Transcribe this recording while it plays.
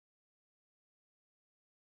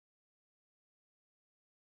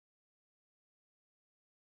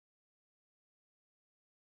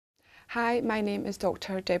Hi, my name is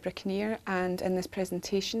Dr. Deborah Kinnear, and in this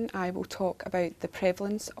presentation I will talk about the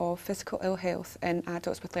prevalence of physical ill health in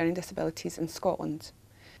adults with learning disabilities in Scotland.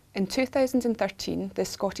 In 2013, the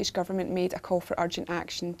Scottish Government made a call for urgent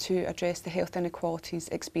action to address the health inequalities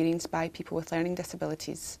experienced by people with learning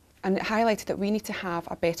disabilities. And it highlighted that we need to have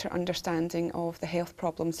a better understanding of the health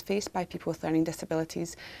problems faced by people with learning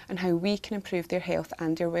disabilities and how we can improve their health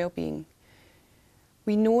and their well-being.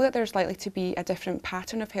 We know that there's likely to be a different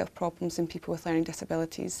pattern of health problems in people with learning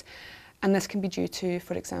disabilities, and this can be due to,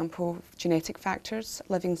 for example, genetic factors,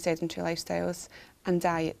 living sedentary lifestyles, and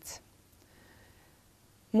diet.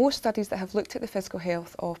 Most studies that have looked at the physical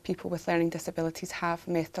health of people with learning disabilities have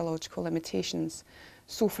methodological limitations.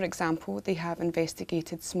 So, for example, they have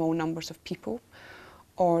investigated small numbers of people,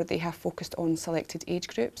 or they have focused on selected age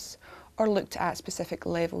groups, or looked at specific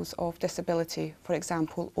levels of disability, for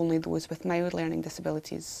example, only those with mild learning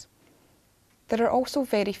disabilities. There are also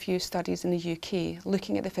very few studies in the UK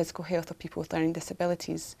looking at the physical health of people with learning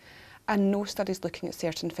disabilities, and no studies looking at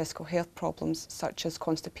certain physical health problems such as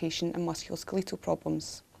constipation and musculoskeletal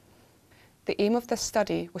problems. The aim of this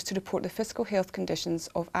study was to report the physical health conditions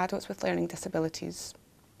of adults with learning disabilities.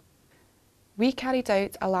 We carried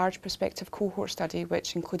out a large prospective cohort study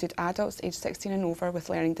which included adults aged 16 and over with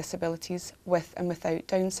learning disabilities with and without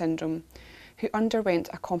Down syndrome who underwent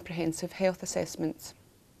a comprehensive health assessment.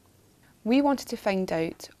 We wanted to find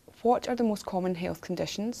out what are the most common health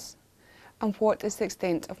conditions and what is the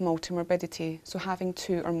extent of multimorbidity, so having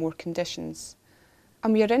two or more conditions.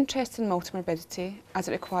 And we are interested in multimorbidity as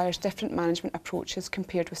it requires different management approaches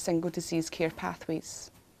compared with single disease care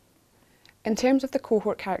pathways. In terms of the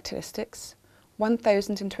cohort characteristics,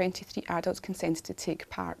 1,023 adults consented to take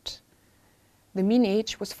part. The mean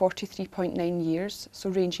age was 43.9 years, so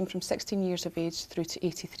ranging from 16 years of age through to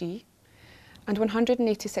 83, and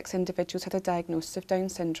 186 individuals had a diagnosis of Down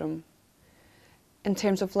syndrome. In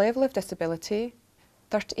terms of level of disability,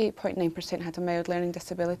 38.9% had a mild learning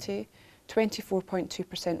disability,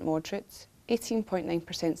 24.2% moderate,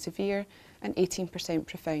 18.9% severe, and 18%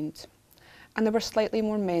 profound. And there were slightly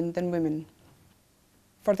more men than women.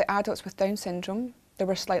 For the adults with Down syndrome, there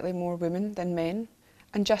were slightly more women than men,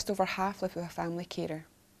 and just over half lived with a family carer.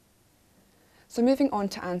 So moving on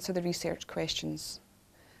to answer the research questions.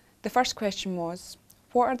 The first question was,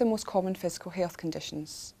 what are the most common physical health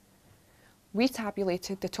conditions? We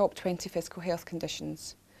tabulated the top 20 physical health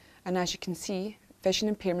conditions, and as you can see, vision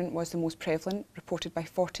impairment was the most prevalent, reported by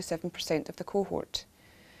 47% of the cohort.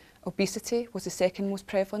 Obesity was the second most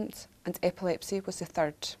prevalent, and epilepsy was the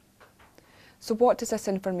third. So what does this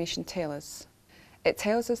information tell us? It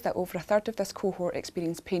tells us that over a third of this cohort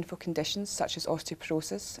experienced painful conditions such as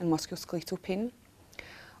osteoporosis and musculoskeletal pain.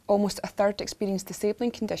 Almost a third experienced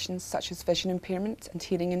disabling conditions such as vision impairment and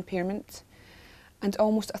hearing impairment. And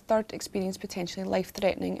almost a third experienced potentially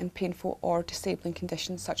life-threatening and painful or disabling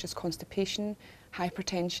conditions such as constipation,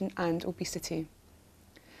 hypertension and obesity.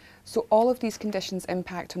 So all of these conditions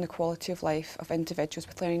impact on the quality of life of individuals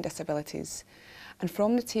with learning disabilities. And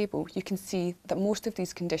from the table, you can see that most of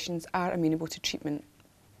these conditions are amenable to treatment.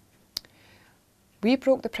 We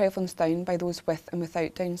broke the prevalence down by those with and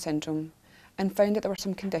without Down syndrome and found that there were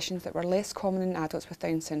some conditions that were less common in adults with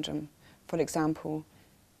Down syndrome. For example,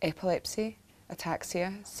 epilepsy,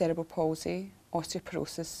 ataxia, cerebral palsy,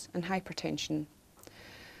 osteoporosis and hypertension.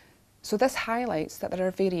 So this highlights that there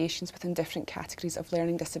are variations within different categories of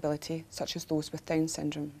learning disability, such as those with Down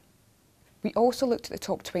syndrome. We also looked at the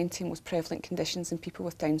top 20 most prevalent conditions in people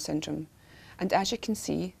with Down syndrome, and as you can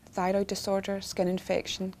see, thyroid disorder, skin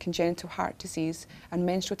infection, congenital heart disease and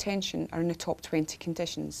menstrual tension are in the top 20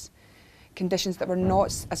 conditions that were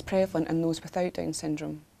not as prevalent in those without Down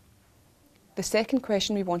syndrome. The second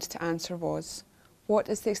question we wanted to answer was, what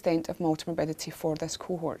is the extent of multimorbidity for this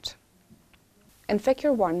cohort? In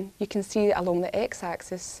figure 1, you can see along the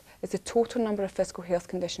x-axis is the total number of physical health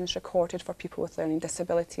conditions recorded for people with learning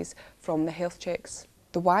disabilities from the health checks.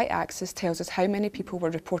 The y-axis tells us how many people were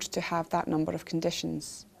reported to have that number of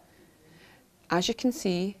conditions. As you can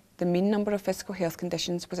see, the mean number of physical health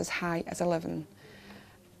conditions was as high as 11,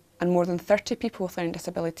 and more than 30 people with learning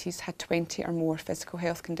disabilities had 20 or more physical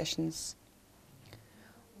health conditions.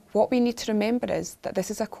 What we need to remember is that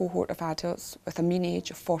this is a cohort of adults with a mean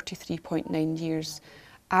age of 43.9 years,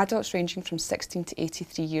 adults ranging from 16 to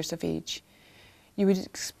 83 years of age. You would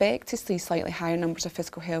expect to see slightly higher numbers of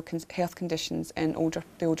physical health conditions in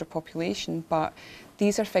the older population, but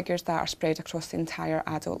these are figures that are spread across the entire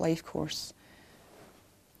adult life course.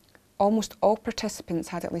 Almost all participants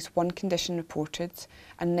had at least one condition reported,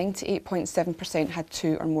 and 98.7% had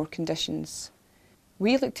two or more conditions.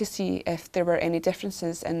 We looked to see if there were any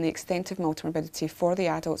differences in the extent of multimorbidity for the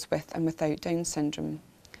adults with and without Down syndrome.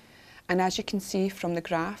 And as you can see from the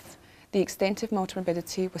graph, the extent of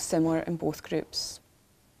multimorbidity was similar in both groups.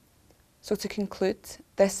 So to conclude,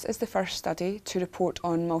 this is the first study to report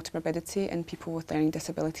on multimorbidity in people with learning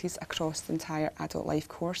disabilities across the entire adult life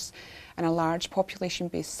course in a large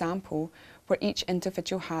population-based sample where each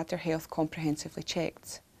individual had their health comprehensively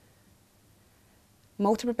checked.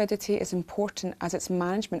 Multimorbidity is important as its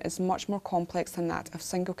management is much more complex than that of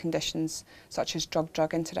single conditions such as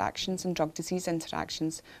drug-drug interactions and drug-disease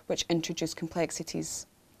interactions, which introduce complexities.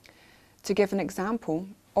 To give an example,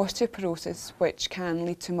 osteoporosis, which can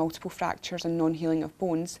lead to multiple fractures and non-healing of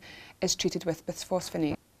bones, is treated with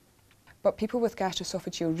bisphosphonate. But people with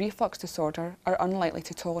gastroesophageal reflux disorder are unlikely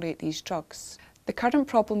to tolerate these drugs. The current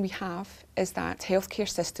problem we have is that healthcare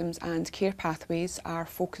systems and care pathways are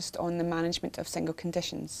focused on the management of single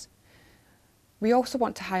conditions. We also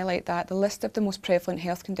want to highlight that the list of the most prevalent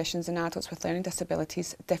health conditions in adults with learning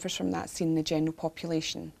disabilities differs from that seen in the general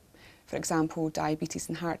population. For example, diabetes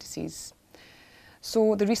and heart disease.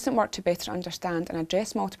 So the recent work to better understand and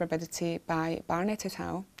address multimorbidity by Barnett et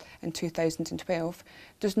al. In 2012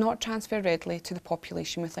 does not transfer readily to the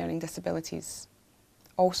population with learning disabilities.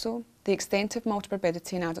 Also, the extent of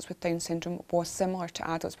multimorbidity in adults with Down syndrome was similar to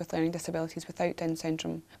adults with learning disabilities without Down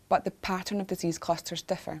syndrome, but the pattern of disease clusters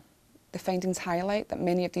differ. The findings highlight that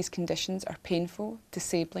many of these conditions are painful,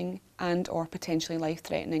 disabling and/or potentially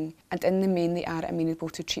life-threatening, and in the main they are amenable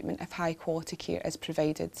to treatment if high-quality care is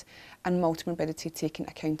provided and multimorbidity taken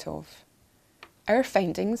account of. Our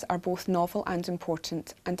findings are both novel and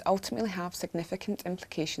important and ultimately have significant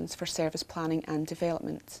implications for service planning and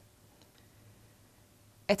development.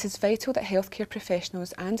 It is vital that healthcare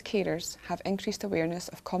professionals and carers have increased awareness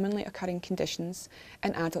of commonly occurring conditions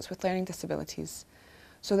in adults with learning disabilities,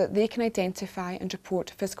 so that they can identify and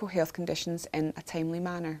report physical health conditions in a timely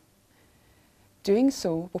manner. Doing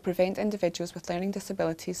so will prevent individuals with learning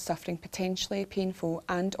disabilities suffering potentially painful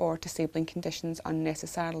and/or disabling conditions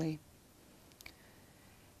unnecessarily.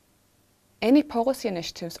 Any policy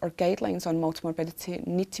initiatives or guidelines on multimorbidity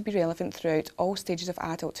need to be relevant throughout all stages of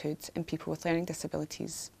adulthood in people with learning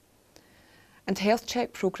disabilities. And health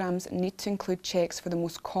check programmes need to include checks for the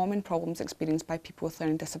most common problems experienced by people with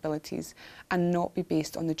learning disabilities and not be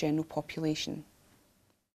based on the general population.